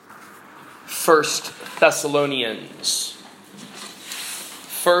First Thessalonians.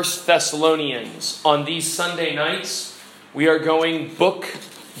 First Thessalonians. On these Sunday nights, we are going book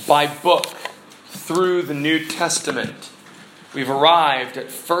by book through the New Testament. We've arrived at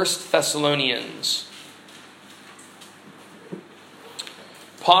First Thessalonians.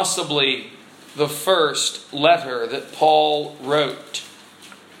 Possibly the first letter that Paul wrote.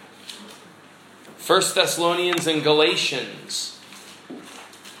 First Thessalonians and Galatians.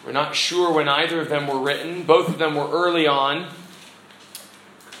 We're not sure when either of them were written. Both of them were early on.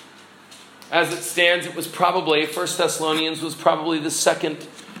 As it stands, First Thessalonians was probably the second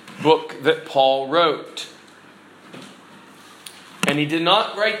book that Paul wrote. And he did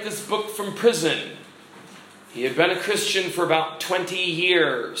not write this book from prison. He had been a Christian for about 20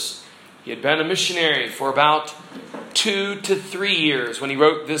 years. He had been a missionary for about 2 to 3 years when he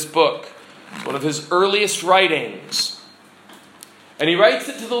wrote this book. One of his earliest writings. And he writes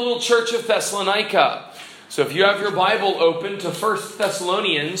it to the little church of Thessalonica. So if you have your Bible open to 1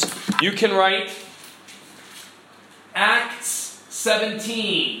 Thessalonians, you can write Acts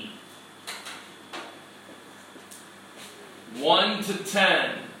 17, 1 to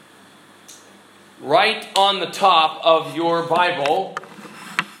 10. Right on the top of your Bible,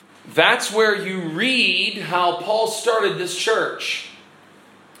 that's where you read how Paul started this church.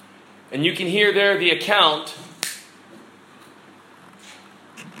 And you can hear there the account.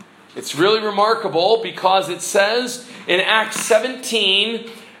 It's really remarkable because it says in Acts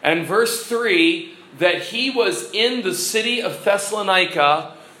 17 and verse 3 that he was in the city of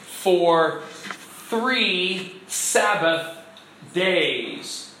Thessalonica for 3 Sabbath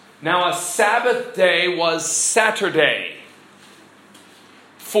days. Now a Sabbath day was Saturday.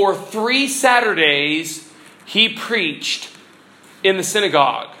 For 3 Saturdays he preached in the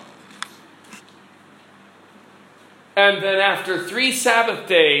synagogue. And then after 3 Sabbath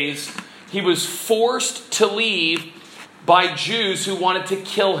days, he was forced to leave by Jews who wanted to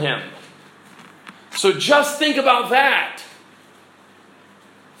kill him. So just think about that.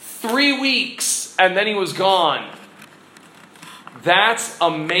 3 weeks, and then he was gone. That's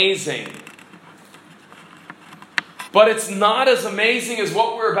amazing. But it's not as amazing as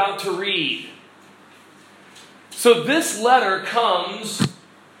what we're about to read. So this letter comes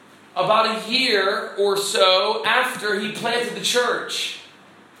about a year or so after he planted the church.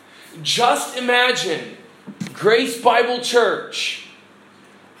 Just imagine, Grace Bible Church,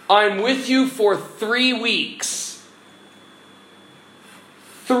 I'm with you for 3 weeks.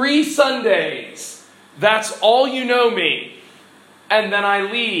 3 Sundays. That's all you know me. And then I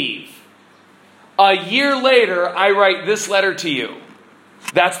leave. A year later, I write this letter to you.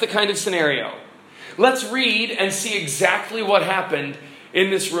 That's the kind of scenario. Let's read and see exactly what happened in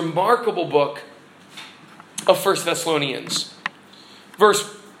this remarkable book of 1 Thessalonians. Verse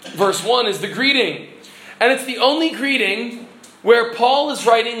 1 is the greeting. And it's the only greeting where Paul is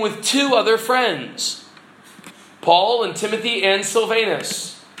writing with 2 other friends. Paul and Timothy and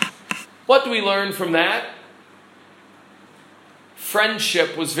Silvanus. What do we learn from that?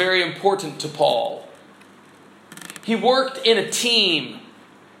 Friendship was very important to Paul. He worked in a team.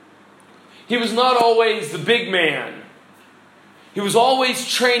 He was not always the big man. He was always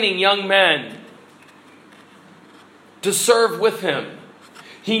training young men to serve with him.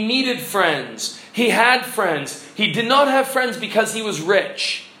 He needed friends. He had friends. He did not have friends because he was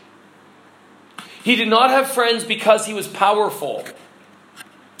rich. He did not have friends because he was powerful.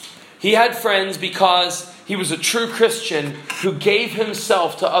 He had friends because he was a true Christian who gave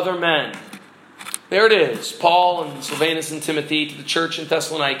himself to other men. There it is, Paul and Silvanus and Timothy to the church in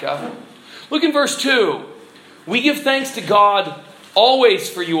Thessalonica. Look in verse 2. We give thanks to God always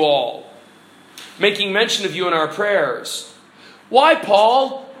for you all, making mention of you in our prayers. Why,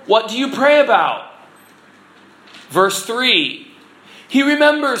 Paul? What do you pray about? Verse 3. He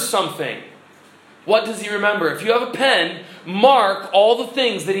remembers something. What does he remember? If you have a pen, mark all the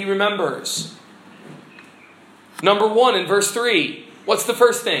things that he remembers. Number 1 in verse 3. What's the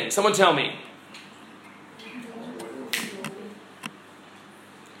first thing? Someone tell me.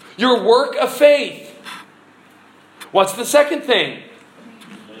 Your work of faith. What's the second thing?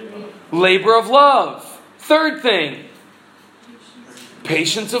 Labor of love. Third thing.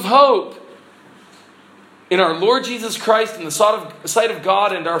 Patience of hope. In our Lord Jesus Christ in the sight of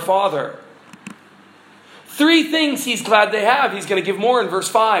God and our Father. 3 things he's glad they have. He's going to give more in verse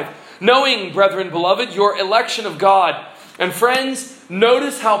 5. Knowing, brethren, beloved, your election of God. And friends,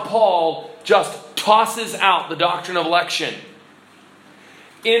 notice how Paul just tosses out the doctrine of election.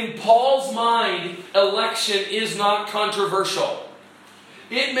 In Paul's mind, election is not controversial.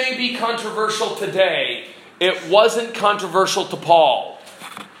 It may be controversial today. It wasn't controversial to Paul.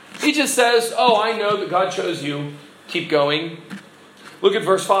 He just says, oh, I know that God chose you. Keep going. Look at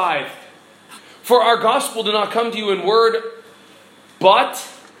verse 5. For our gospel did not come to you in word, but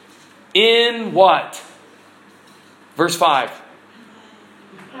in what? Verse 5.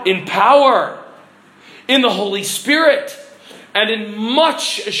 In power, in the Holy Spirit, and in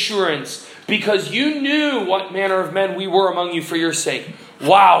much assurance, because you knew what manner of men we were among you for your sake.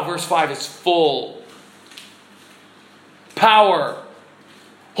 Wow, verse 5 is full. Power,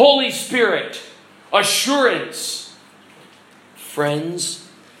 Holy Spirit, assurance. Friends,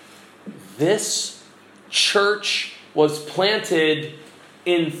 this church was planted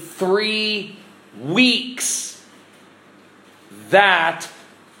in 3 weeks. That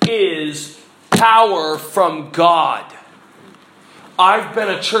is power from God. I've been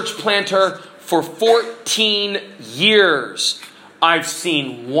a church planter for 14 years. I've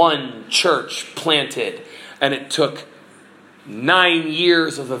seen one church planted, and it took 9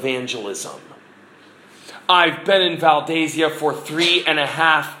 years of evangelism. I've been in Valdesia for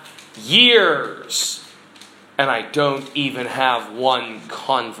 3.5 years, and I don't even have one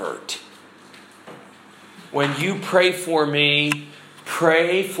convert. When you pray for me,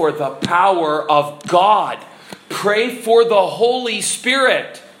 pray for the power of God. Pray for the Holy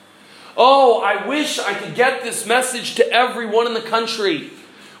Spirit. Oh, I wish I could get this message to everyone in the country.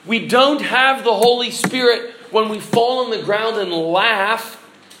 We don't have the Holy Spirit when we fall on the ground and laugh.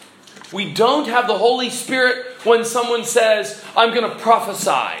 We don't have the Holy Spirit when someone says, I'm going to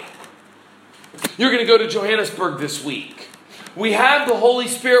prophesy. You're going to go to Johannesburg this week. We have the Holy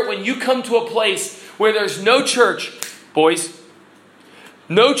Spirit when you come to a place where there's no church, boys,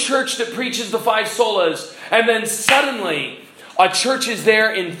 no church that preaches the 5 solas, and then suddenly a church is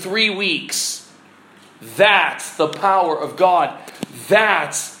there in 3 weeks. That's the power of God.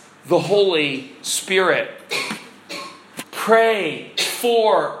 That's the Holy Spirit. Pray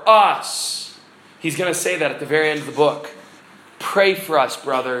for us. He's going to say that at the very end of the book. Pray for us,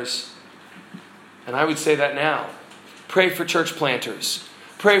 brothers. And I would say that now. Pray for church planters.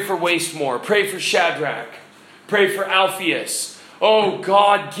 Pray for Wastemore. Pray for Shadrach. Pray for Alphaeus. Oh,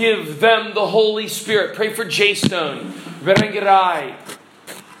 God, give them the Holy Spirit. Pray for Jaystone, Berengerai,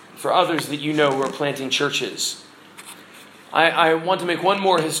 for others that you know who are planting churches. I want to make one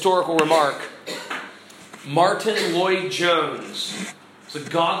more historical remark. Martin Lloyd-Jones was a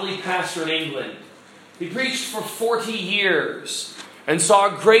godly pastor in England. He preached for 40 years and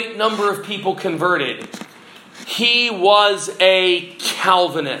saw a great number of people converted. He was a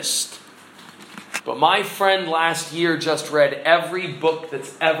Calvinist. But my friend last year just read every book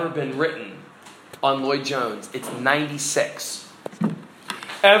that's ever been written on Lloyd-Jones. It's 96.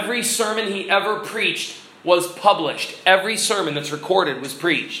 Every sermon he ever preached was published. Every sermon that's recorded was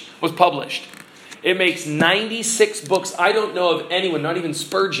published. It makes 96 books. I don't know of anyone, not even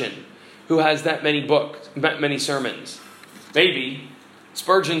Spurgeon, who has that many sermons. Maybe.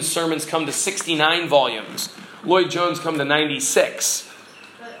 Spurgeon's sermons come to 69 volumes. Lloyd-Jones come to 96.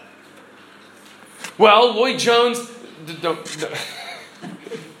 Well, Lloyd-Jones...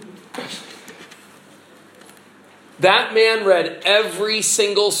 That man read every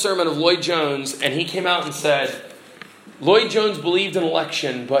single sermon of Lloyd-Jones, and he came out and said, Lloyd-Jones believed in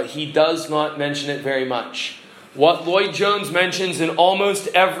election, but he does not mention it very much. What Lloyd-Jones mentions in almost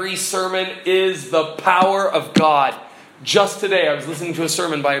every sermon is the power of God. Just today, I was listening to a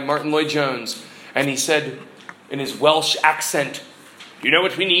sermon by Martin Lloyd-Jones, and he said in his Welsh accent, you know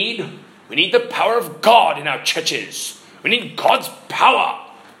what we need? We need the power of God in our churches. We need God's power.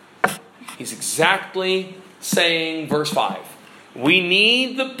 He's exactly saying verse 5. We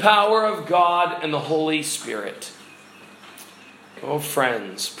need the power of God and the Holy Spirit. Oh,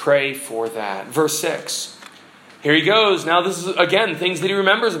 friends, pray for that. Verse 6. Here he goes. Now this is, again, things that he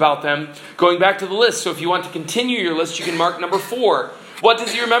remembers about them. Going back to the list. So if you want to continue your list, you can mark number 4. What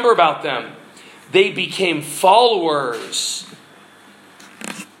does he remember about them? They became followers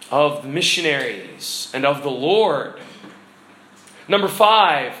of missionaries and of the Lord. Number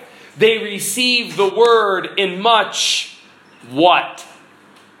 5, they received the word in much what?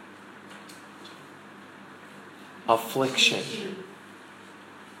 Affliction.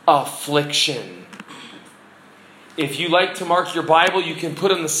 Affliction. If you like to mark your Bible, you can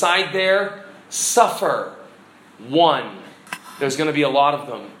put on the side there, suffer. 1. There's going to be a lot of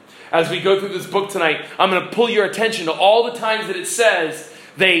them. As we go through this book tonight, I'm going to pull your attention to all the times that it says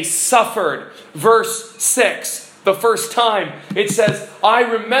they suffered. Verse 6, the first time, it says, I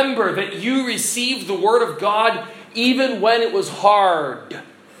remember that you received the word of God even when it was hard.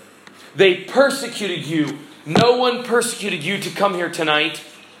 They persecuted you. No one persecuted you to come here tonight.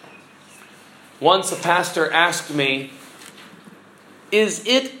 Once a pastor asked me, is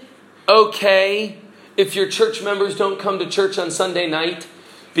it okay if your church members don't come to church on Sunday night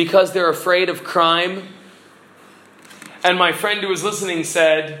because they're afraid of crime? And my friend who was listening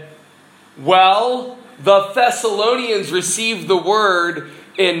said, well, the Thessalonians received the word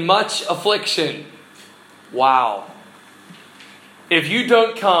in much affliction. Wow. If you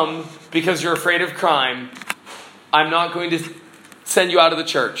don't come because you're afraid of crime, I'm not going to send you out of the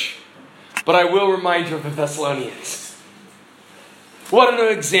church. But I will remind you of the Thessalonians. What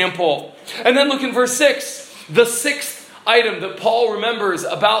an example. And then look in verse 6. The sixth item that Paul remembers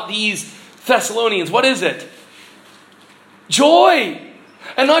about these Thessalonians. What is it? Joy.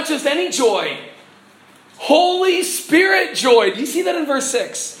 And not just any joy. Holy Spirit joy. Do you see that in verse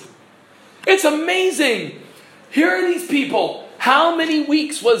 6? It's amazing. Here are these people. How many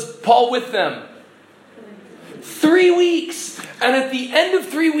weeks was Paul with them? 3 weeks. And at the end of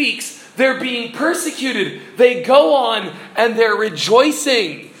 3 weeks, they're being persecuted. They go on and they're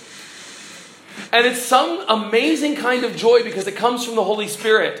rejoicing. And it's some amazing kind of joy because it comes from the Holy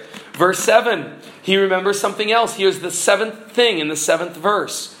Spirit. Verse 7, he remembers something else. Here's the seventh thing in the 7th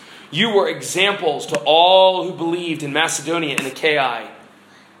verse. You were examples to all who believed in Macedonia and Achaia.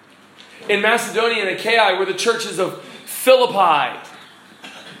 In Macedonia and Achaia were the churches of Philippi,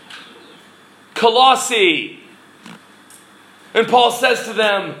 Colossae. And Paul says to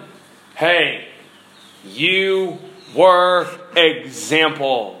them, hey, you were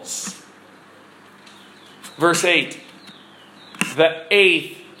examples. Verse 8. The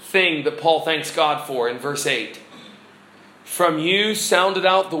 8th thing that Paul thanks God for in verse 8. From you sounded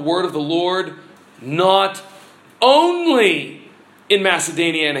out the word of the Lord, not only in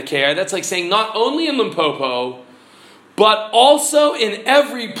Macedonia and Achaia. That's like saying not only in Limpopo, but also in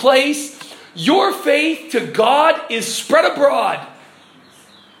every place. Your faith to God is spread abroad.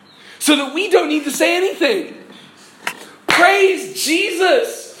 So that we don't need to say anything. Praise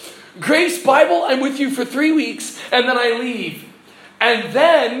Jesus. Grace Bible, I'm with you for 3 weeks and then I leave. And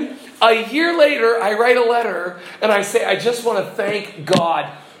then a year later, I write a letter and I say, I just want to thank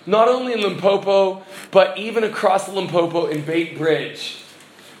God, not only in Limpopo, but even across the Limpopo in Bait Bridge.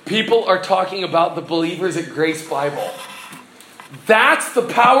 People are talking about the believers at Grace Bible. That's the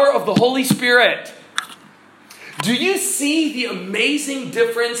power of the Holy Spirit. Do you see the amazing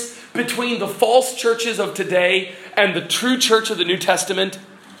difference between the false churches of today and the true church of the New Testament?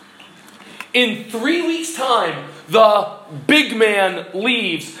 In 3 weeks' time, the big man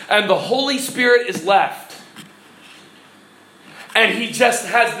leaves and the Holy Spirit is left. And he just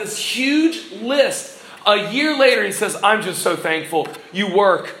has this huge list. A year later, he says, I'm just so thankful. You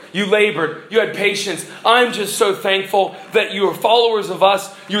work, you labored, you had patience. I'm just so thankful that you are followers of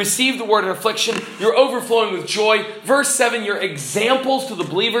us. You received the word in affliction. You're overflowing with joy. Verse 7, you're examples to the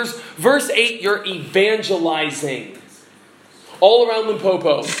believers. Verse 8, you're evangelizing. All around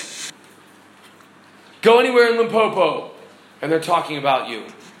Limpopo. Go anywhere in Limpopo, and they're talking about you.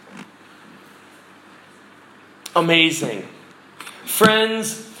 Amazing.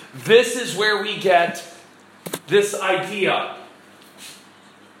 Friends, this is where we get this idea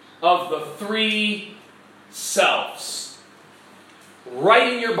of the 3 selves.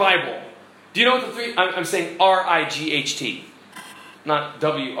 Right in your Bible. Do you know what the 3... I'm saying R-I-G-H-T. Not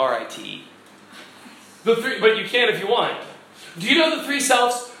W-R-I-T-E. The 3, but you can if you want. Do you know the 3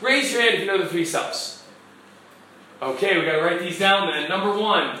 selves? Raise your hand if you know the 3 selves. Okay, we got to write these down then. Number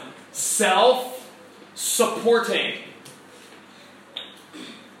 1, self-supporting.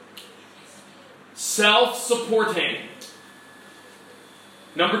 Self-supporting.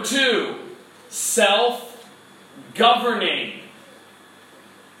 Number 2, self-governing.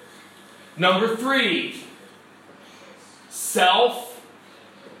 Number 3,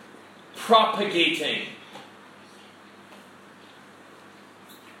 self-propagating.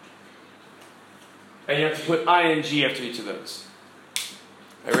 And you have to put ing after each of those.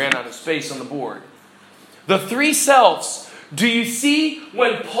 I ran out of space on the board. The 3 selves. Do you see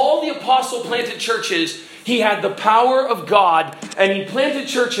when Paul the Apostle planted churches, he had the power of God and he planted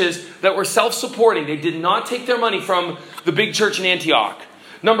churches that were self-supporting. They did not take their money from the big church in Antioch.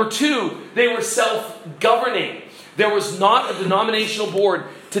 Number 2, they were self-governing. There was not a denominational board.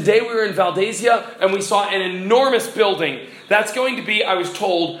 Today we were in Valdezia and we saw an enormous building. That's going to be, I was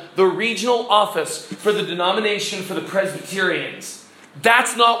told, the regional office for the denomination for the Presbyterians.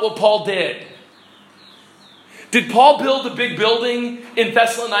 That's not what Paul did. Did Paul build a big building in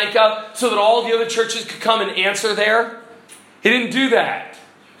Thessalonica so that all the other churches could come and answer there? He didn't do that.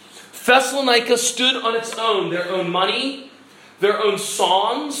 Thessalonica stood on its own. Their own money, their own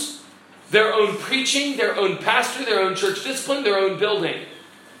songs, their own preaching, their own pastor, their own church discipline, their own building.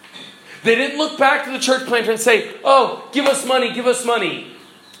 They didn't look back to the church planter and say, oh, give us money, give us money.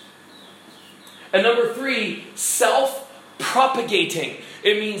 And number 3, self-propagating.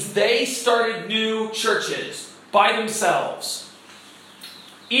 It means they started new churches by themselves.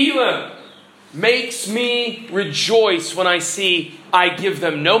 Elam makes me rejoice when I see I give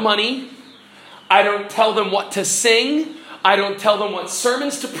them no money. I don't tell them what to sing. I don't tell them what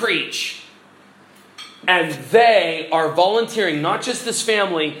sermons to preach. And they are volunteering, not just this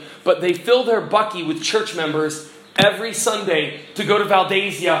family, but they fill their bucky with church members every Sunday to go to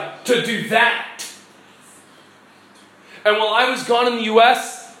Valdesia to do that. And while I was gone in the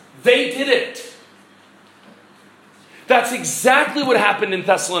U.S., they did it. That's exactly what happened in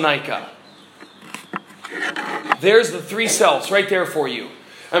Thessalonica. There's the 3 selves right there for you.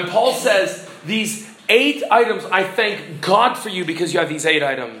 And Paul says, these 8 items, I thank God for you because you have these 8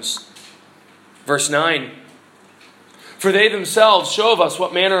 items. Verse 9. For they themselves show of us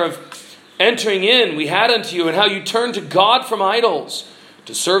what manner of entering in we had unto you, and how you turned to God from idols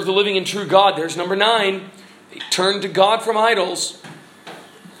to serve the living and true God. There's number 9. They turned to God from idols.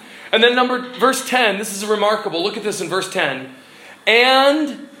 And then verse 10, this is remarkable. Look at this in verse 10.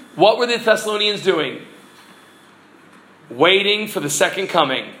 And what were the Thessalonians doing? Waiting for the second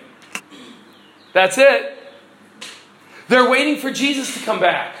coming. That's it. They're waiting for Jesus to come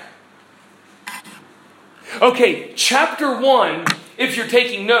back. Okay, chapter 1, if you're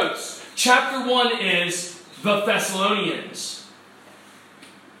taking notes, chapter 1 is the Thessalonians.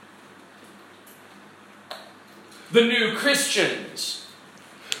 The new Christians.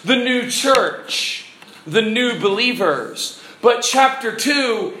 The new church. The new believers. But chapter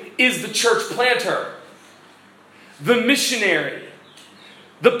 2 is the church planter. The missionary.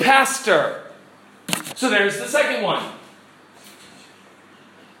 The pastor. So there's the second one.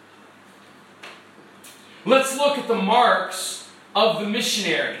 Let's look at the marks of the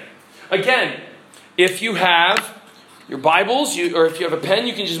missionary. Again, if you have your Bibles, or if you have a pen,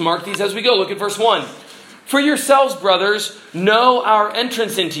 you can just mark these as we go. Look at verse 1. For yourselves, brothers, know our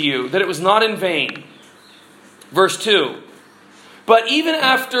entrance into you, that it was not in vain. Verse 2. But even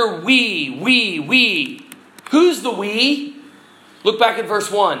after we. Who's the we? Look back at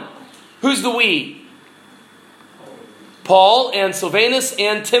verse 1. Who's the we? Paul and Silvanus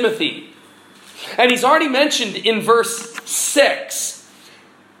and Timothy. And he's already mentioned in verse 6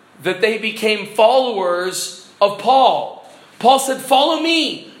 that they became followers of Paul. Paul said, follow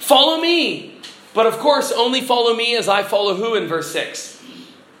me, follow me. But of course, only follow me as I follow who in verse 6?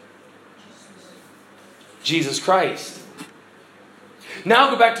 Jesus Christ. Now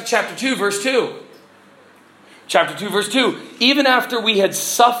go back to chapter 2, verse 2. Chapter 2, verse 2. Even after we had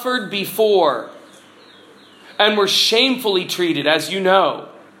suffered before and were shamefully treated, as you know.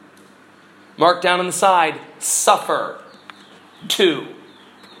 Mark down on the side, suffer. 2.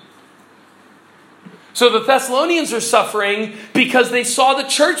 So the Thessalonians are suffering because they saw the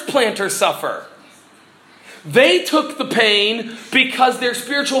church planter suffer. They took the pain because their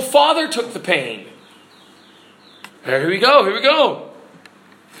spiritual father took the pain. Here we go.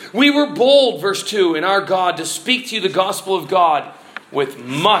 We were bold, verse 2, in our God to speak to you the gospel of God with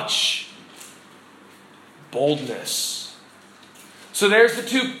much boldness. So there's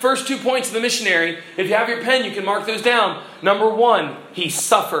the first two points of the missionary. If you have your pen, you can mark those down. Number 1, he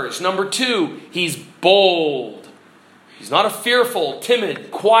suffers. Number 2, he's bold. He's not a fearful,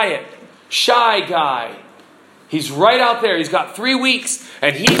 timid, quiet, shy guy. He's right out there. He's got 3 weeks,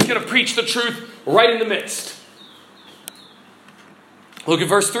 and he's going to preach the truth right in the midst. Look at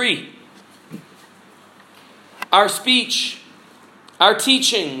verse 3. Our speech, our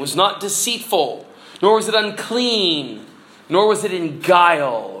teaching was not deceitful, nor was it unclean, nor was it in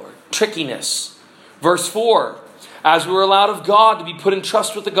guile or trickiness. Verse 4. As we were allowed of God to be put in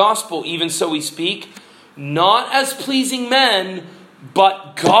trust with the gospel, even so we speak, not as pleasing men,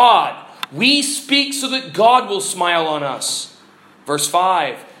 but God. We speak so that God will smile on us. Verse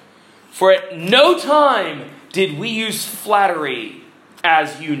 5. For at no time did we use flattery,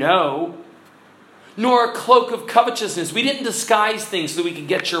 as you know, nor a cloak of covetousness. We didn't disguise things so that we could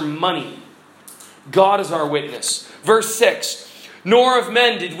get your money. God is our witness. Verse 6. Nor of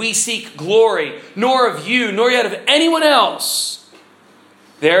men did we seek glory, nor of you, nor yet of anyone else.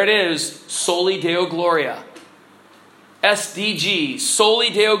 There it is, Soli Deo Gloria. SDG,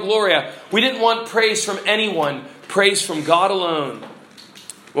 Soli Deo Gloria. We didn't want praise from anyone, praise from God alone,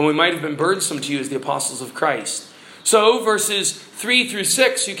 when we might have been burdensome to you as the apostles of Christ. So verses 3 through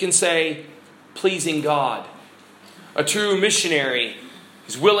 6, you can say, pleasing God. A true missionary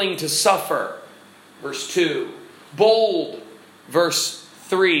is willing to suffer. Verse 2. Bold. Verse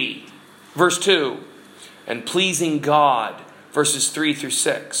 3. Verse 2. And pleasing God. Verses 3 through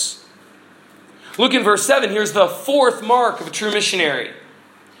 6. Look in verse 7. Here's the fourth mark of a true missionary.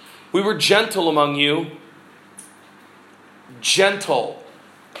 We were gentle among you. Gentle,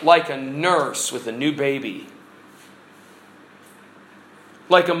 like a nurse with a new baby.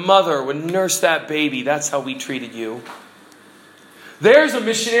 Like a mother would nurse that baby. That's how we treated you. There's a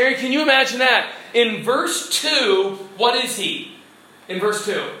missionary. Can you imagine that? In verse 2, what is he? In verse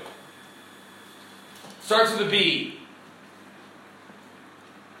 2. Starts with a B.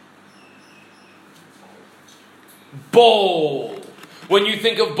 Bold. When you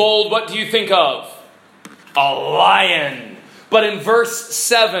think of bold, what do you think of? A lion. But in verse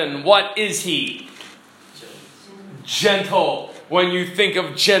 7, what is he? Gentle. When you think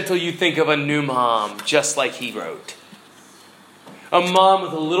of gentle, you think of a new mom, just like he wrote. A mom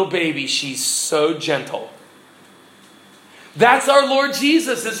with a little baby, she's so gentle. That's our Lord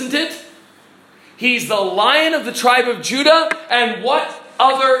Jesus, isn't it? He's the Lion of the tribe of Judah. And what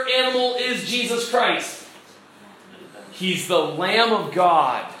other animal is Jesus Christ? He's the Lamb of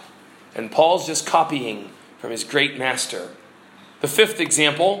God. And Paul's just copying from his great master. The fifth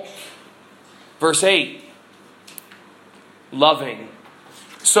example, verse 8. Loving.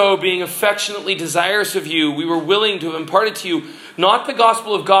 So, being affectionately desirous of you, we were willing to have imparted to you not the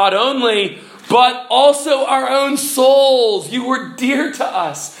gospel of God only, but also our own souls. You were dear to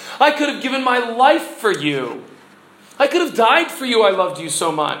us. I could have given my life for you. I could have died for you. I loved you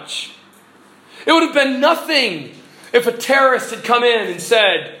so much. It would have been nothing if a terrorist had come in and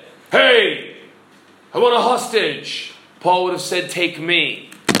said, "Hey, I want a hostage." Paul would have said, "Take me."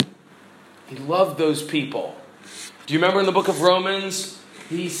 He loved those people. Do you remember in the book of Romans,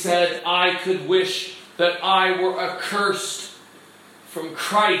 he said, "I could wish that I were accursed from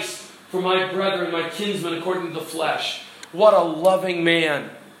Christ for my brethren, my kinsmen, according to the flesh." What a loving man.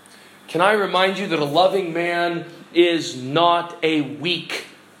 Can I remind you that a loving man is not a weak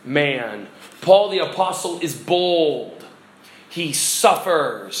man? Paul the apostle is bold. He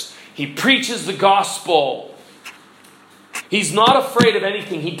suffers. He preaches the gospel. He's not afraid of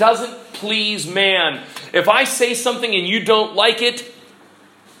anything. He doesn't please man. If I say something and you don't like it,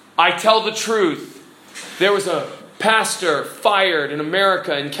 I tell the truth. There was a pastor fired in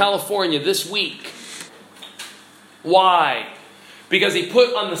America, in California this week. Why? Because he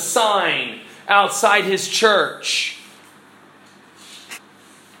put on the sign outside his church,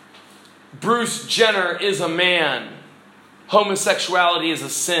 "Bruce Jenner is a man. Homosexuality is a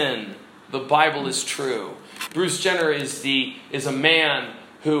sin. The Bible is true." Bruce Jenner is a man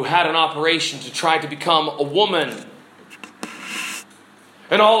who had an operation to try to become a woman.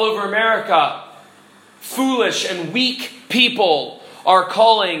 And all over America, foolish and weak people are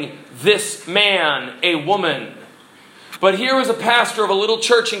calling this man a woman. But here was a pastor of a little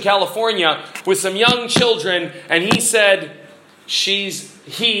church in California with some young children, and he said,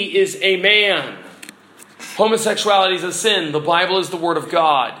 he is a man. Homosexuality is a sin. The Bible is the Word of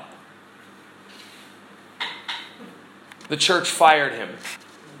God. The church fired him.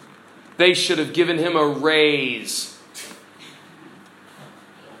 They should have given him a raise.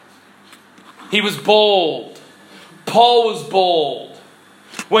 He was bold. Paul was bold.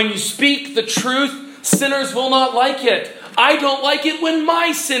 When you speak the truth, sinners will not like it. I don't like it when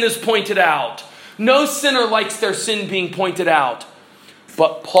my sin is pointed out. No sinner likes their sin being pointed out.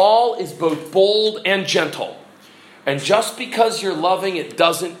 But Paul is both bold and gentle. And just because you're loving, it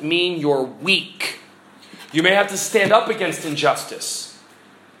doesn't mean you're weak. You may have to stand up against injustice.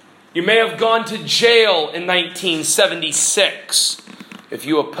 You may have gone to jail in 1976 if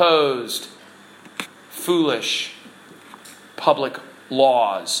you opposed foolish public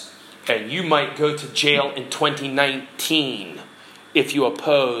laws. And you might go to jail in 2019 if you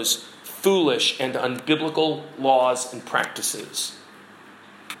oppose foolish and unbiblical laws and practices.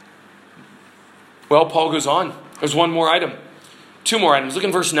 Well, Paul goes on. There's one more item. Two more items. Look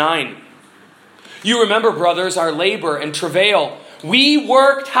in verse 9. "You remember, brothers, our labor and travail. We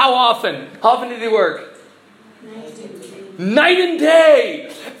worked how often? How often did he work? Night and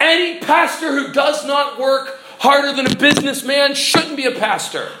day. Any pastor who does not work harder than a businessman shouldn't be a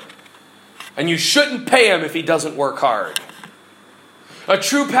pastor. And you shouldn't pay him if he doesn't work hard. A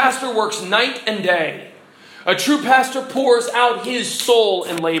true pastor works night and day. A true pastor pours out his soul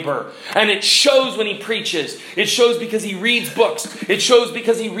in labor. And it shows when he preaches. It shows because he reads books. It shows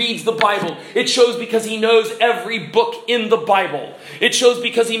because he reads the Bible. It shows because he knows every book in the Bible. It shows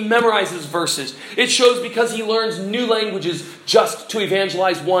because he memorizes verses. It shows because he learns new languages just to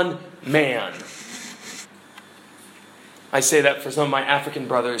evangelize one man. I say that for some of my African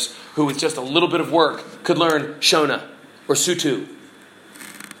brothers who with just a little bit of work could learn Shona or Sutu.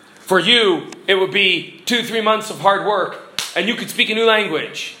 For you, it would be 2-3 months of hard work, and you could speak a new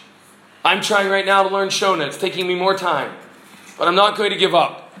language. I'm trying right now to learn Shona. It's taking me more time, but I'm not going to give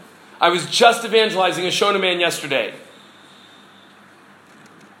up. I was just evangelizing a Shona man yesterday.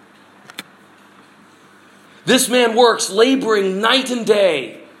 This man works laboring night and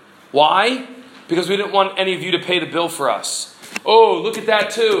day. Why? Because we didn't want any of you to pay the bill for us. Oh, look at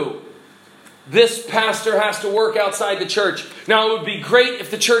that too. This pastor has to work outside the church. Now, it would be great if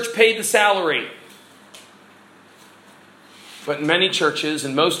the church paid the salary. But in many churches,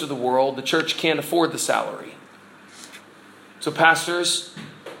 in most of the world, the church can't afford the salary. So pastors,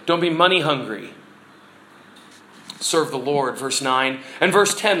 don't be money hungry. Serve the Lord, verse 9. And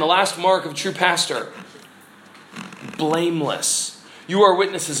verse 10, the last mark of a true pastor. Blameless. You are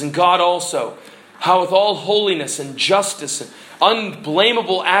witnesses, and God also, how with all holiness and justice and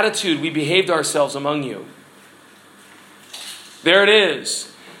unblameable attitude we behaved ourselves among you. There it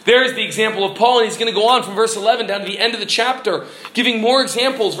is. There's the example of Paul, and he's going to go on from verse 11 down to the end of the chapter, giving more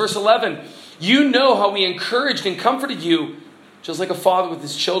examples. Verse 11, you know how we encouraged and comforted you, just like a father with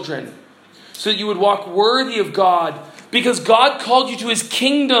his children, so that you would walk worthy of God, because God called you to his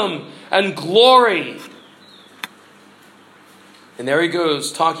kingdom and glory. And there he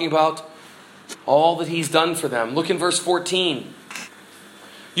goes, talking about all that he's done for them. Look in verse 14.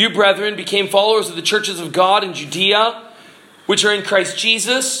 You, brethren, became followers of the churches of God in Judea, which are in Christ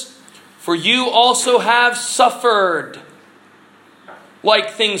Jesus, for you also have suffered like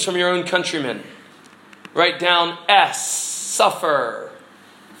things from your own countrymen. Write down S, suffer.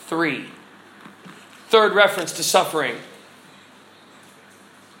 3. Third reference to suffering.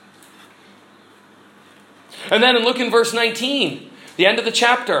 And then look in verse 19, the end of the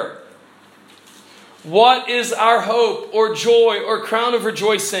chapter. What is our hope or joy or crown of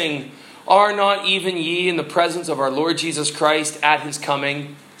rejoicing? Are not even ye in the presence of our Lord Jesus Christ at his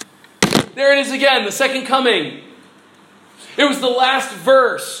coming? There it is again, the second coming. It was the last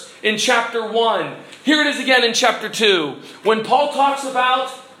verse in chapter 1. Here it is again in chapter 2. When Paul talks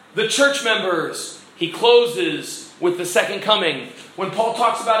about the church members, he closes with the second coming. When Paul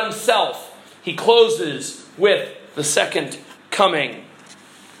talks about himself, he closes with the second coming.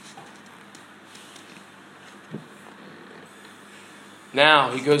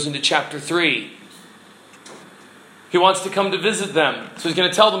 Now he goes into chapter 3. He wants to come to visit them. So he's going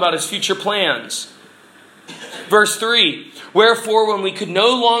to tell them about his future plans. Verse 3. Wherefore, when we could no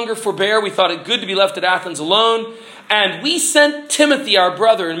longer forbear, we thought it good to be left at Athens alone. And we sent Timothy, our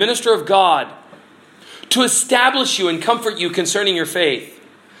brother and minister of God, to establish you and comfort you concerning your faith.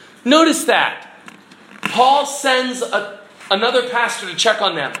 Notice that. Paul sends another pastor to check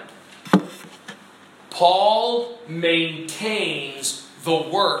on them. Paul maintains the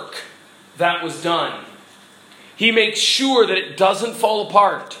work that was done. He makes sure that it doesn't fall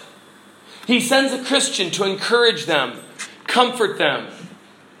apart. He sends a Christian to encourage them, comfort them.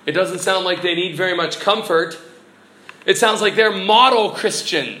 It doesn't sound like they need very much comfort. It sounds like they're model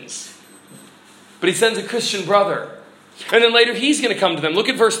Christians. But he sends a Christian brother. And then later he's going to come to them. Look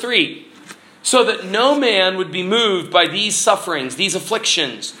at verse 3. So that no man would be moved by these sufferings, these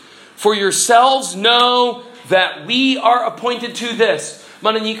afflictions. For yourselves know that we are appointed to this.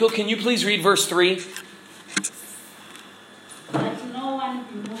 Mananiko, can you please read verse 3? Let no one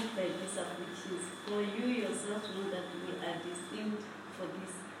be moved by these afflictions, for you yourselves know that we are destined for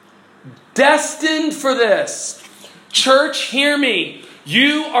this. Destined for this. Church, hear me.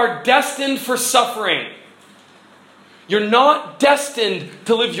 You are destined for suffering. You're not destined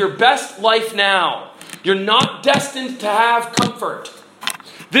to live your best life now. You're not destined to have comfort.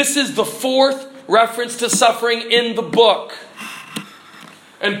 This is the fourth reference to suffering in the book.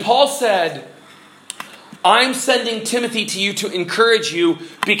 And Paul said, I'm sending Timothy to you to encourage you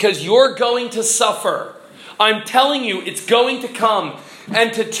because you're going to suffer. I'm telling you, it's going to come.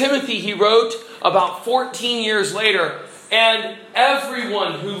 And to Timothy, he wrote about 14 years later, and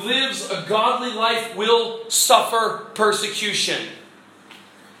everyone who lives a godly life will suffer persecution.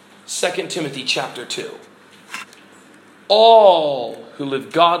 2 Timothy chapter 2. All who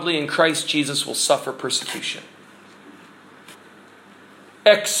live godly in Christ Jesus will suffer persecution.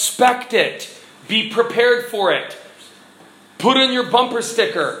 Expect it. Be prepared for it. Put on your bumper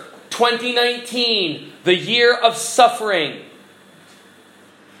sticker, 2019, the year of suffering.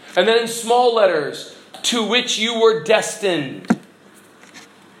 And then in small letters, to which you were destined.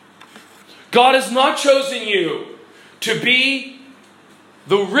 God has not chosen you to be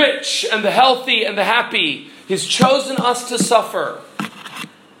the rich and the healthy and the happy. He's chosen us to suffer.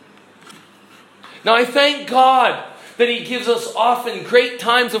 Now I thank God that He gives us often great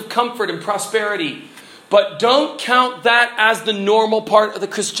times of comfort and prosperity. But don't count that as the normal part of the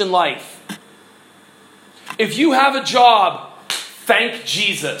Christian life. If you have a job, thank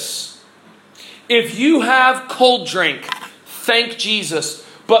Jesus. If you have cold drink, thank Jesus.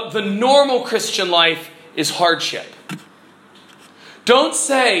 but the normal Christian life is hardship. Don't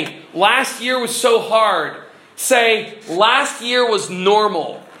say, last year was so hard. Say, last year was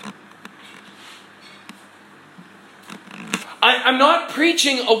normal. I'm not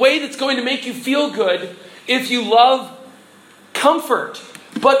preaching a way that's going to make you feel good if you love comfort.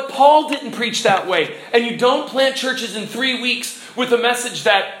 But Paul didn't preach that way. And you don't plant churches in 3 weeks with a message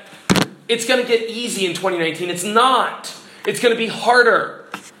that it's going to get easy in 2019. It's not. It's going to be harder.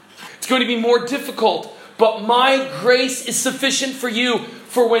 It's going to be more difficult. But my grace is sufficient for you.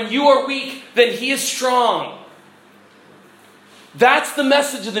 For when you are weak, then he is strong. That's the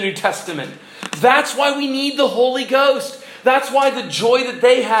message of the New Testament. That's why we need the Holy Ghost. That's why the joy that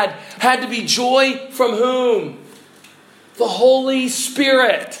they had to be joy from whom? The Holy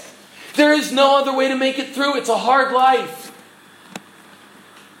Spirit. There is no other way to make it through. It's a hard life.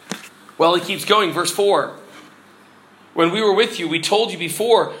 Well, he keeps going. Verse 4. When we were with you, we told you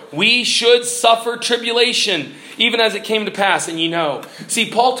before, we should suffer tribulation, even as it came to pass, and you know. See,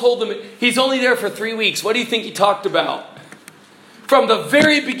 Paul told them, he's only there for 3 weeks. What do you think he talked about? From the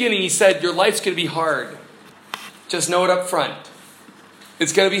very beginning, he said, your life's going to be hard. Just know it up front.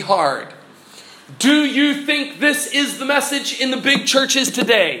 It's going to be hard. Do you think this is the message in the big churches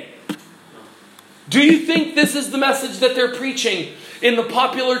today? Do you think this is the message that they're preaching in the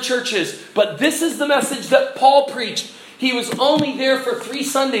popular churches? But this is the message that Paul preached. He was only there for 3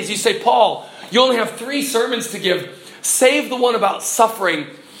 Sundays. You say, Paul, you only have 3 sermons to give. Save the one about suffering.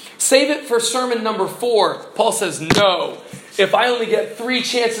 Save it for sermon number 4. Paul says, no. If I only get 3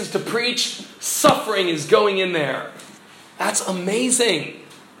 chances to preach, suffering is going in there. That's amazing.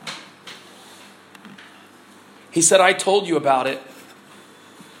 He said, I told you about it.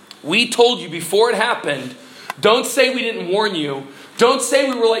 We told you before it happened. Don't say we didn't warn you. Don't say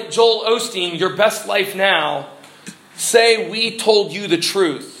we were like Joel Osteen, your best life now. Say we told you the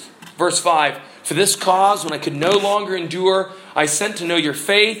truth. Verse 5. For this cause, when I could no longer endure, I sent to know your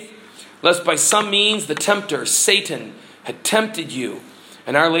faith, lest by some means the tempter, Satan, had tempted you,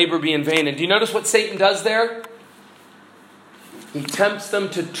 and our labor be in vain. And do you notice what Satan does there? He tempts them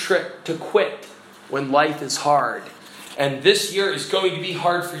to quit when life is hard. And this year is going to be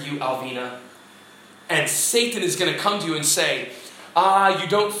hard for you, Alvina. And Satan is going to come to you and say, you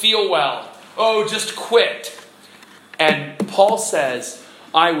don't feel well. Oh, just quit. And Paul says,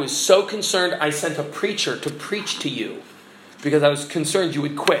 I was so concerned I sent a preacher to preach to you because I was concerned you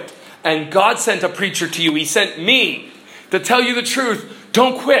would quit. And God sent a preacher to you. He sent me to tell you the truth.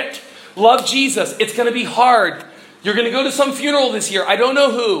 Don't quit. Love Jesus. It's going to be hard. You're going to go to some funeral this year. I don't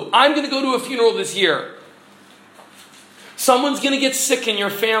know who. I'm going to go to a funeral this year. Someone's going to get sick in your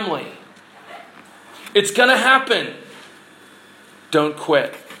family. It's going to happen. Don't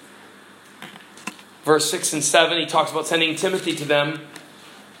quit. Verse 6 and 7, he talks about sending Timothy to them.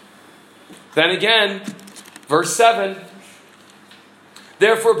 Then again, verse 7.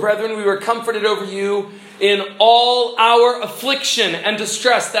 Therefore, brethren, we were comforted over you in all our affliction and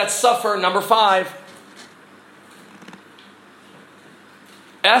distress. That's suffer. Number 5.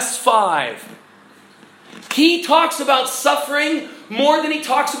 S5. He talks about suffering more than he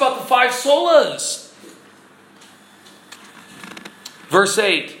talks about the 5 solas. Verse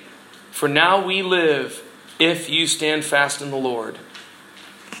 8. For now we live if you stand fast in the Lord.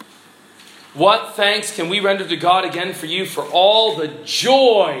 What thanks can we render to God again for you for all the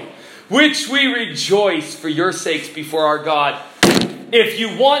joy which we rejoice for your sakes before our God? If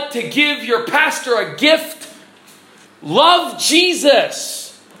you want to give your pastor a gift, love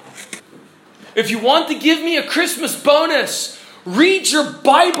Jesus. If you want to give me a Christmas bonus, read your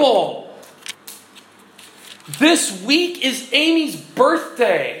Bible. This week is Amy's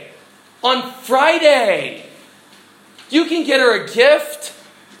birthday on Friday. You can get her a gift.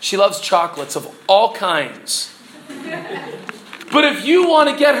 She loves chocolates of all kinds. But if you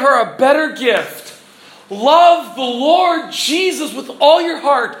want to get her a better gift, love the Lord Jesus with all your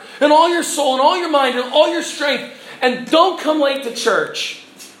heart and all your soul and all your mind and all your strength. And don't come late to church.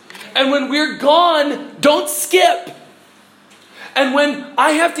 And when we're gone, don't skip. And when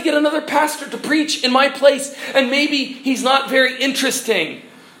I have to get another pastor to preach in my place, and maybe he's not very interesting,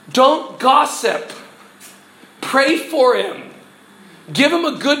 don't gossip. Pray for him. Give him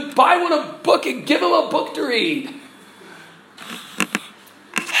buy one a book and give him a book to read.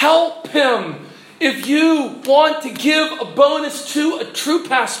 Help him. If you want to give a bonus to a true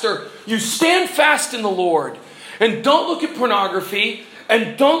pastor, you stand fast in the Lord. And don't look at pornography.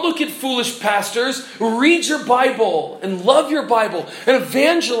 And don't look at foolish pastors. Read your Bible and love your Bible and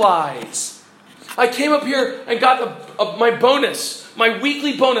evangelize. I came up here and got my bonus, my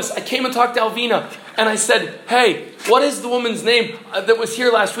weekly bonus. I came and talked to Alvina. And I said, hey, what is the woman's name that was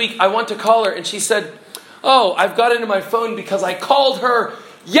here last week? I want to call her. And she said, oh, I've got it in my phone because I called her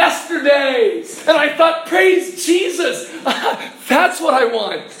yesterday. And I thought, praise Jesus. That's what I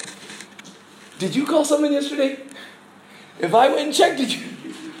want. Did you call someone yesterday? If I went and checked, did you?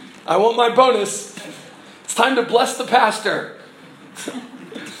 I want my bonus. It's time to bless the pastor.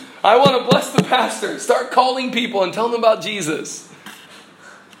 I want to bless the pastor. Start calling people and telling them about Jesus.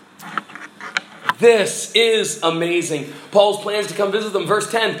 This is amazing. Paul's plans to come visit them. Verse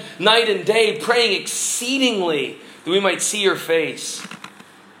 10, night and day, praying exceedingly that we might see your face.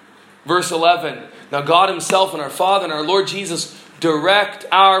 Verse 11, now God himself and our Father and our Lord Jesus direct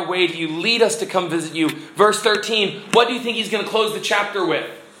our way to you. Lead us to come visit you. Verse 13, what do you think he's going to close the chapter with?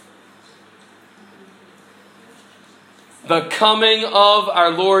 The coming of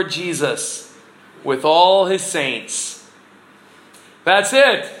our Lord Jesus with all his saints. That's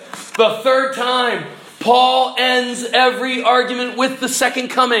it. The third time, Paul ends every argument with the second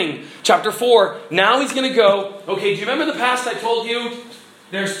coming. Chapter 4, now he's going to go. Okay, do you remember the past I told you?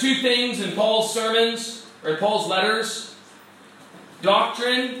 There's two things in Paul's sermons, or in Paul's letters.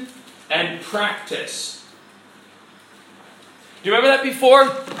 Doctrine and practice. Do you remember that before?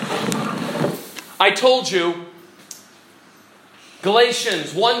 I told you,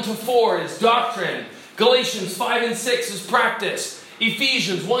 Galatians 1-4 is doctrine. Galatians 5 and 6 is practice.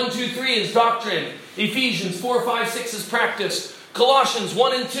 Ephesians 1-3 is doctrine. Ephesians 4-5-6 is practice. Colossians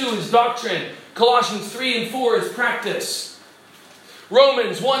 1 and 2 is doctrine. Colossians 3 and 4 is practice.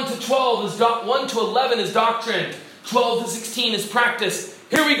 Romans 1-12 is 1-11 is doctrine. 12-16 is practice.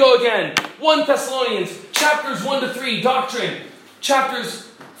 Here we go again. 1 Thessalonians, chapters 1-3, doctrine. Chapters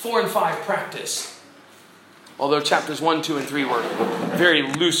 4 and 5, practice. Although chapters 1, 2, and 3 were very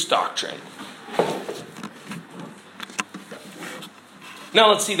loose doctrine. Now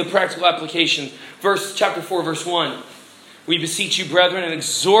let's see the practical application. Chapter 4, verse 1. We beseech you, brethren, and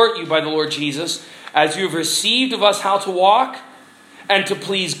exhort you by the Lord Jesus, as you have received of us how to walk, and to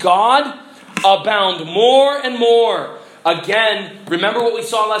please God, abound more and more. Again, remember what we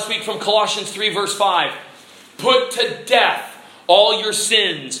saw last week from Colossians 3, verse 5. Put to death all your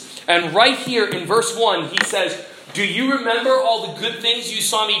sins. And right here in verse 1, he says, do you remember all the good things you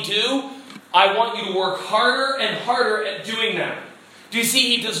saw me do? I want you to work harder and harder at doing them. Do you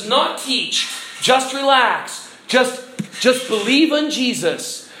see, he does not teach, just relax, just believe in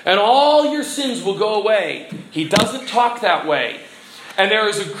Jesus, and all your sins will go away. He doesn't talk that way. And there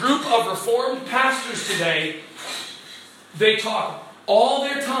is a group of Reformed pastors today, they talk all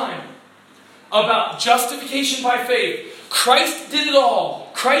their time about justification by faith. Christ did it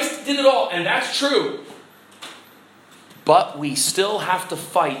all. Christ did it all. And that's true. But we still have to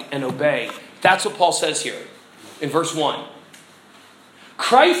fight and obey. That's what Paul says here in verse 1.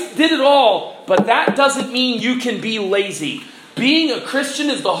 Christ did it all, but that doesn't mean you can be lazy. Being a Christian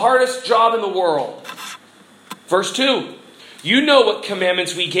is the hardest job in the world. Verse 2. You know what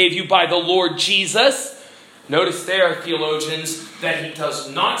commandments we gave you by the Lord Jesus. Notice there, theologians, that he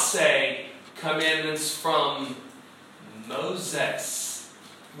does not say commandments from Moses.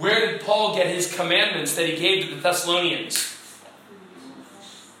 Where did Paul get his commandments that he gave to the Thessalonians?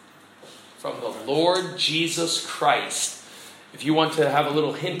 From the Lord Jesus Christ. If you want to have a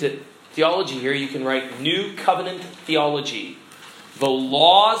little hint at theology here, you can write New Covenant Theology. The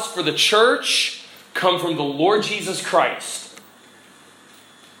laws for the church come from the Lord Jesus Christ.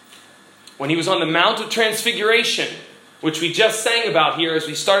 When he was on the Mount of Transfiguration, which we just sang about here as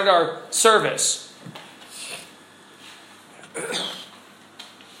we started our service,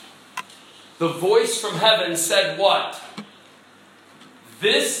 the voice from heaven said what?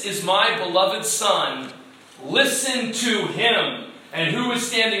 This is my beloved Son. Listen to him. And who was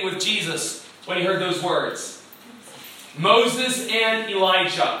standing with Jesus when he heard those words? Moses and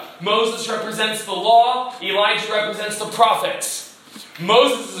Elijah. Moses represents the law. Elijah represents the prophets.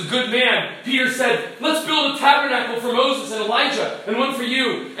 Moses is a good man. Peter said, let's build a tabernacle for Moses and Elijah and one for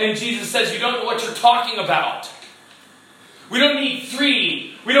you. And Jesus says, you don't know what you're talking about. We don't need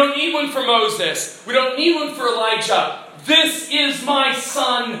three. We don't need one for Moses. We don't need one for Elijah. This is my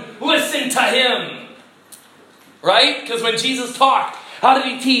Son. Listen to him. Right? Because when Jesus talked, how did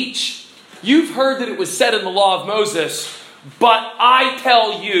he teach? You've heard that it was said in the law of Moses, but I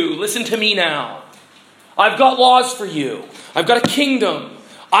tell you, listen to me now. I've got laws for you. I've got a kingdom.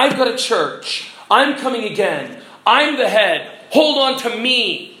 I've got a church. I'm coming again. I'm the head. Hold on to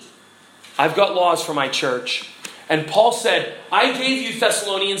me. I've got laws for my church. And Paul said, I gave you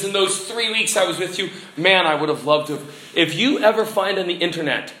Thessalonians in those 3 weeks I was with you. Man, I would have loved to. If you ever find on the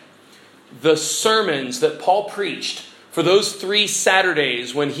internet the sermons that Paul preached for those 3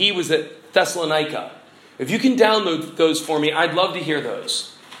 Saturdays when he was at Thessalonica. If you can download those for me, I'd love to hear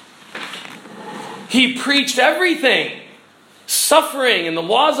those. He preached everything. Suffering and the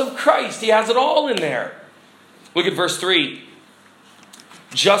laws of Christ. He has it all in there. Look at verse 3.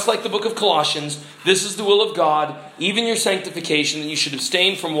 Just like the book of Colossians, this is the will of God, even your sanctification, that you should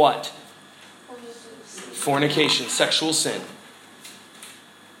abstain from what? Fornication, sexual sin.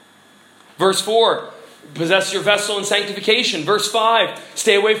 Verse 4, possess your vessel in sanctification. Verse 5,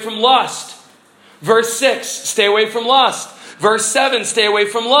 stay away from lust. Verse 6, stay away from lust. Verse 7, stay away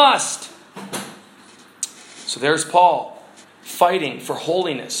from lust. So there's Paul, fighting for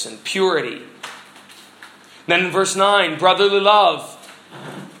holiness and purity. Then in verse 9, brotherly love.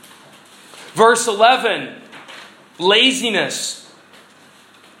 Verse 11, laziness.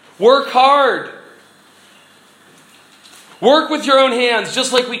 Work hard. Work with your own hands,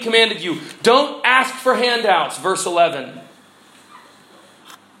 just like we commanded you. Don't ask for handouts. Verse 11.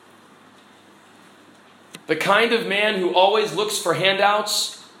 The kind of man who always looks for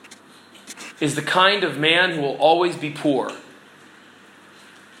handouts is the kind of man who will always be poor.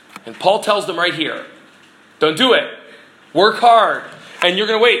 And Paul tells them right here, don't do it. Work hard. And you're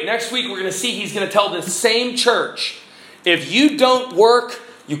going to wait. Next week we're going to see he's going to tell this same church, if you don't work,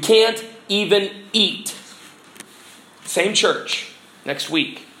 you can't even eat. Same church. Next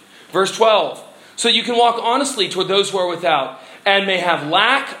week. Verse 12. So you can walk honestly toward those who are without and may have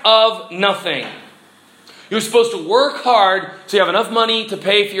lack of nothing. You're supposed to work hard so you have enough money to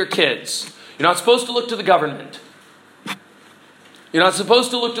pay for your kids. You're not supposed to look to the government. You're not supposed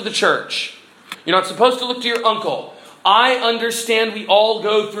to look to the church. You're not supposed to look to your uncle. I understand we all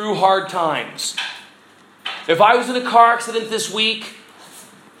go through hard times. If I was in a car accident this week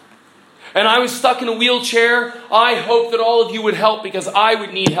and I was stuck in a wheelchair, I hope that all of you would help because I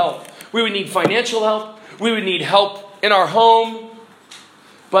would need help. We would need financial help. We would need help in our home.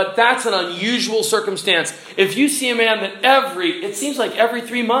 But that's an unusual circumstance. If you see a man that it seems like every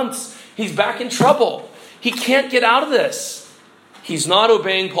 3 months, he's back in trouble. He can't get out of this. He's not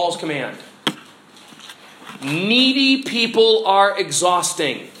obeying Paul's command. Needy people are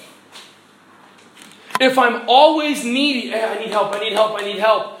exhausting. If I'm always needy, I need help, I need help, I need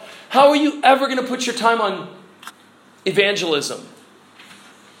help. How are you ever going to put your time on evangelism?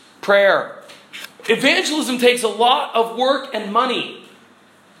 Prayer. Evangelism takes a lot of work and money.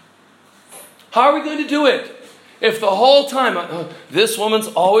 How are we going to do it? If the whole time, this woman's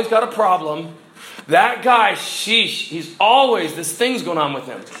always got a problem. That guy, he's always, this thing's going on with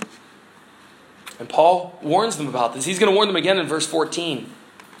him. And Paul warns them about this. He's going to warn them again in verse 14.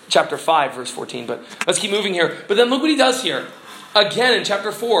 Chapter 5, verse 14. But let's keep moving here. But then look what he does here. Again in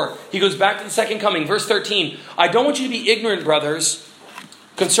chapter 4, he goes back to the second coming. Verse 13. I don't want you to be ignorant, brothers,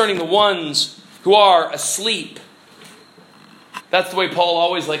 concerning the ones who are asleep. That's the way Paul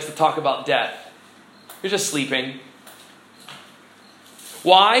always likes to talk about death. You're just sleeping.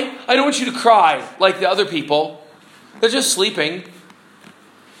 Why? I don't want you to cry like the other people. They're just sleeping.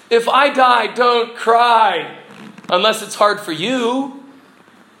 If I die, don't cry. Unless it's hard for you.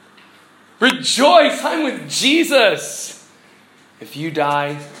 Rejoice, I'm with Jesus. If you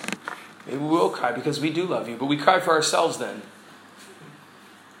die, maybe we will cry because we do love you. But we cry for ourselves then.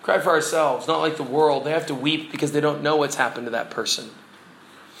 Cry for ourselves, not like the world. They have to weep because they don't know what's happened to that person.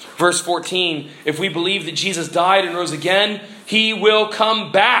 Verse 14, if we believe that Jesus died and rose again, he will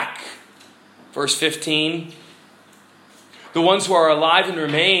come back. Verse 15, the ones who are alive and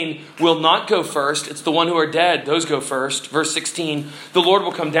remain will not go first. It's the one who are dead. Those go first. Verse 16, the Lord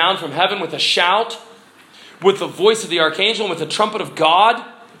will come down from heaven with a shout, with the voice of the archangel, and with the trumpet of God.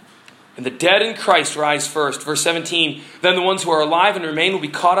 And the dead in Christ rise first. Verse 17, then the ones who are alive and remain will be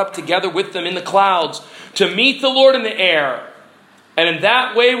caught up together with them in the clouds to meet the Lord in the air. And in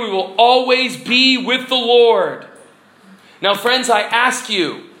that way we will always be with the Lord. Now friends, I ask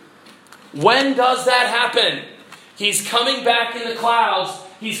you, when does that happen? He's coming back in the clouds.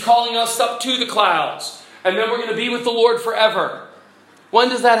 He's calling us up to the clouds. And then we're going to be with the Lord forever. When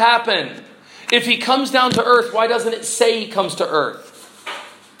does that happen? If he comes down to earth, why doesn't it say he comes to earth?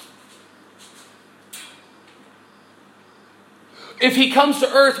 If he comes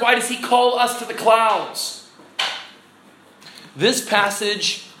to earth, why does he call us to the clouds? This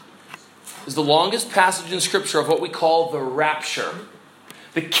passage is the longest passage in Scripture of what we call the rapture.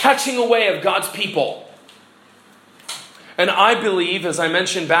 The catching away of God's people. And I believe, as I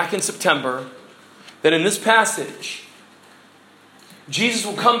mentioned back in September, that in this passage, Jesus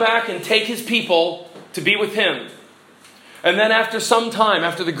will come back and take his people to be with him. And then after some time,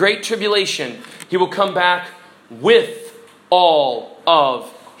 after the Great Tribulation, he will come back with all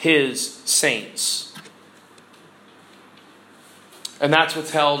of his saints. And that's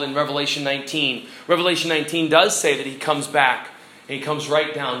what's held in Revelation 19. Revelation 19 does say that he comes back, and he comes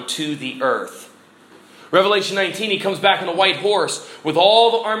right down to the earth. Revelation 19, he comes back on a white horse with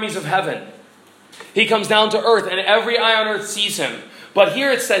all the armies of heaven. He comes down to earth, and every eye on earth sees him. But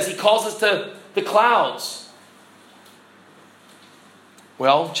here it says he calls us to the clouds.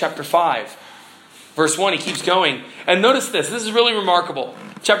 Well, chapter 5, verse 1, he keeps going. And notice this. This is really remarkable.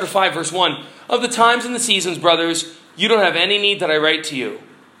 Chapter 5, verse 1. Of the times and the seasons, brothers, you don't have any need that I write to you.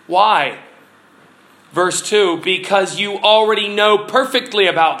 Why? Verse 2, because you already know perfectly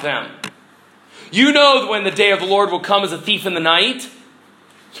about them. You know that when the day of the Lord will come as a thief in the night.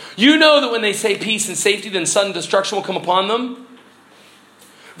 You know that when they say peace and safety, then sudden destruction will come upon them.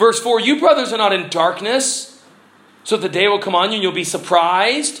 Verse 4, you brothers are not in darkness, so the day will come on you and you'll be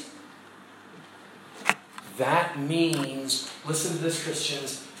surprised. That means, listen to this,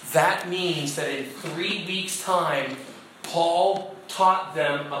 Christians, that means that in 3 weeks' time, Paul taught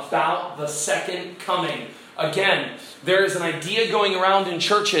them about the second coming. Again, there is an idea going around in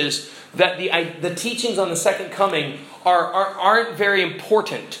churches that the teachings on the second coming aren't very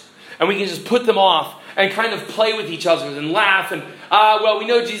important. And we can just put them off and kind of play with each other and laugh. And, well, we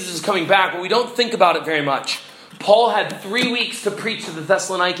know Jesus is coming back, but we don't think about it very much. Paul had 3 weeks to preach to the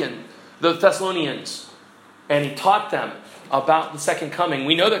Thessalonians. And he taught them about the second coming.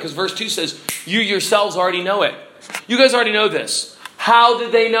 We know that because verse 2 says, you yourselves already know it. You guys already know this. How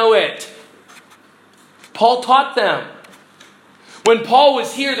did they know it? Paul taught them. When Paul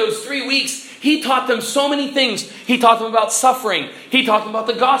was here those 3 weeks, he taught them so many things. He taught them about suffering. He taught them about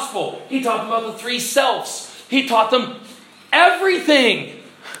the gospel. He taught them about the 3 selves. He taught them everything.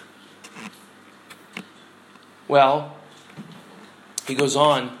 Well, he goes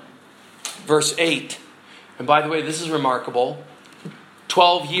on. Verse 8. And by the way, this is remarkable.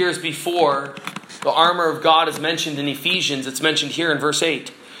 12 years before the armor of God is mentioned in Ephesians, it's mentioned here in verse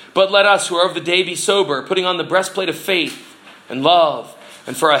 8. But let us who are of the day be sober, putting on the breastplate of faith and love,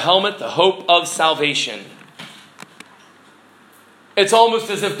 and for a helmet, the hope of salvation. It's almost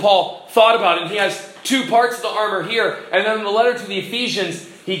as if Paul thought about it. He has 2 parts of the armor here, and then in the letter to the Ephesians,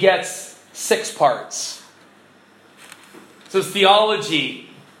 he gets 6 parts. So his theology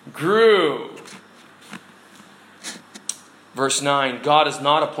grew. Verse 9, God has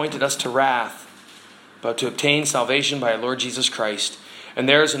not appointed us to wrath, but to obtain salvation by our Lord Jesus Christ. And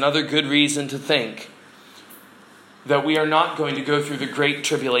there's another good reason to think that we are not going to go through the great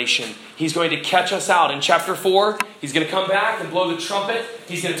tribulation. He's going to catch us out. In chapter 4, he's going to come back and blow the trumpet.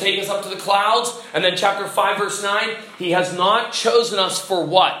 He's going to take us up to the clouds. And then chapter 5, verse 9, he has not chosen us for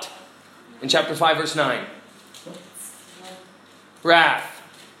what? In chapter 5, verse 9. Wrath.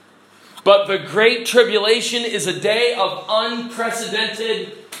 But the great tribulation is a day of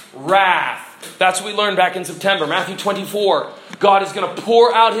unprecedented wrath. That's what we learned back in September. Matthew 24. God is going to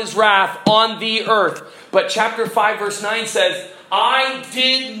pour out his wrath on the earth. But chapter 5 verse 9 says, I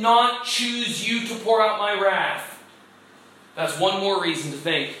did not choose you to pour out my wrath. That's one more reason to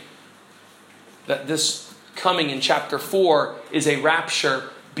think that this coming in chapter 4 is a rapture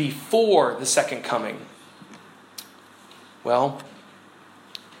before the second coming. Well,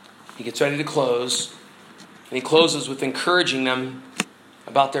 he gets ready to close, and he closes with encouraging them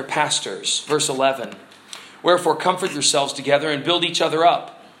about their pastors. Verse 11, wherefore comfort yourselves together and build each other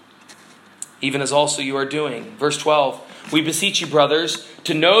up, even as also you are doing. Verse 12, we beseech you, brothers,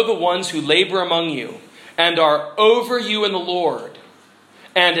 to know the ones who labor among you and are over you in the Lord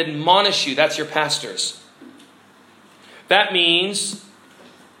and admonish you. That's your pastors. That means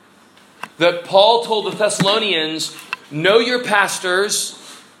that Paul told the Thessalonians, know your pastors,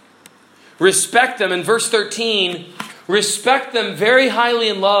 respect them. In verse 13, respect them very highly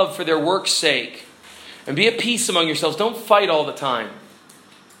in love for their work's sake. And be at peace among yourselves. Don't fight all the time.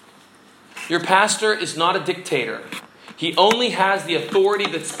 Your pastor is not a dictator. He only has the authority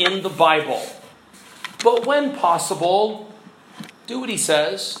that's in the Bible. But when possible, do what he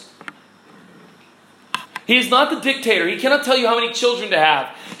says. He is not the dictator. He cannot tell you how many children to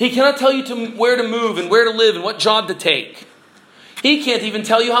have. He cannot tell you where to move and where to live and what job to take. He can't even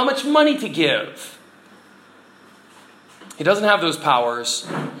tell you how much money to give. He doesn't have those powers.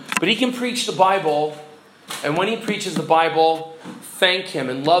 But he can preach the Bible. And when he preaches the Bible, thank him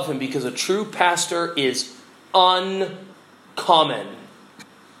and love him, because a true pastor is uncommon.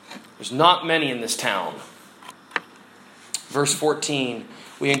 There's not many in this town. Verse 14,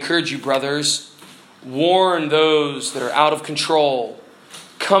 we encourage you, brothers, warn those that are out of control,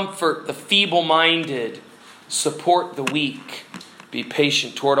 comfort the feeble-minded, support the weak, be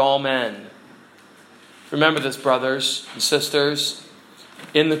patient toward all men. Remember this, brothers and sisters.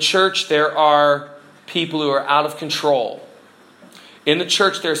 In the church, there are people who are out of control. In the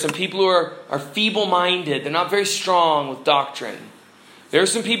church, there are some people who are feeble-minded. They're not very strong with doctrine. There are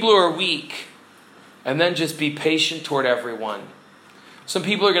some people who are weak. And then just be patient toward everyone. Some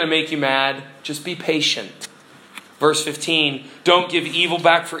people are going to make you mad. Just be patient. Verse 15, don't give evil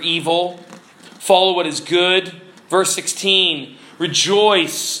back for evil. Follow what is good. Verse 16,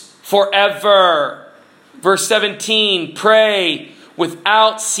 rejoice forever. Verse 17, pray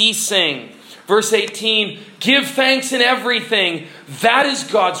without ceasing. Verse 18, give thanks in everything. That is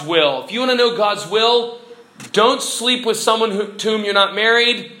God's will. If you want to know God's will, don't sleep with someone to whom you're not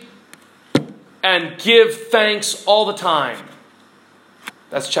married, and give thanks all the time.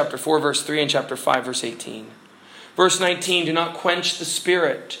 That's chapter 4, verse 3, and chapter 5, verse 18. Verse 19, do not quench the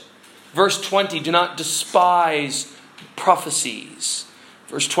spirit. Verse 20, do not despise prophecies.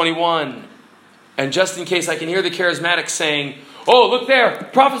 Verse 21, and just in case I can hear the charismatics saying, oh, look there,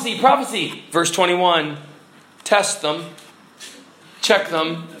 prophecy, prophecy. Verse 21, test them, check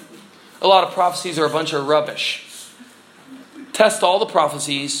them. A lot of prophecies are a bunch of rubbish. Test all the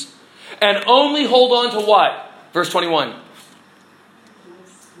prophecies and only hold on to what? Verse 21.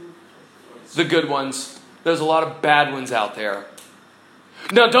 The good ones. There's a lot of bad ones out there.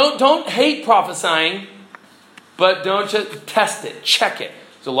 Now, don't hate prophesying, but don't just test it, check it.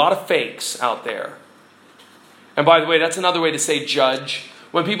 There's a lot of fakes out there. And by the way, that's another way to say judge.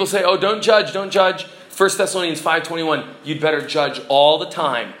 When people say, oh, don't judge, don't judge. 1 Thessalonians 5:21, you'd better judge all the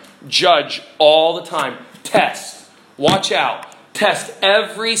time. Judge all the time. Test. Watch out. Test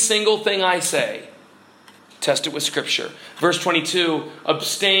every single thing I say. Test it with Scripture. Verse 22,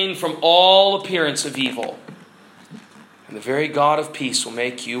 abstain from all appearance of evil, and the very God of peace will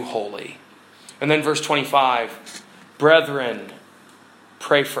make you holy. And then verse 25, brethren,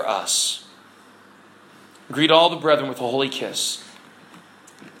 pray for us. Greet all the brethren with a holy kiss.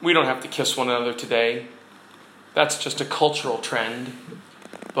 We don't have to kiss one another today. That's just a cultural trend.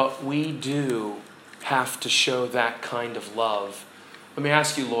 But we do have to show that kind of love. Let me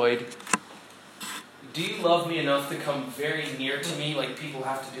ask you, Lloyd, do you love me enough to come very near to me like people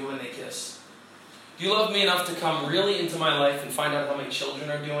have to do when they kiss? Do you love me enough to come really into my life and find out how my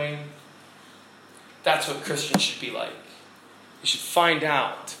children are doing? That's what Christians should be like. You should find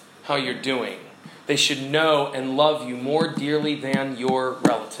out how you're doing. They should know and love you more dearly than your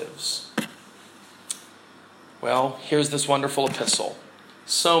relatives. Well, here's this wonderful epistle.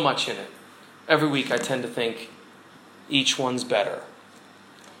 So much in it. Every week I tend to think each one's better.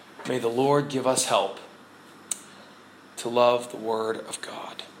 May the Lord give us help to love the Word of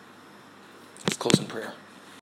God. Let's close in prayer.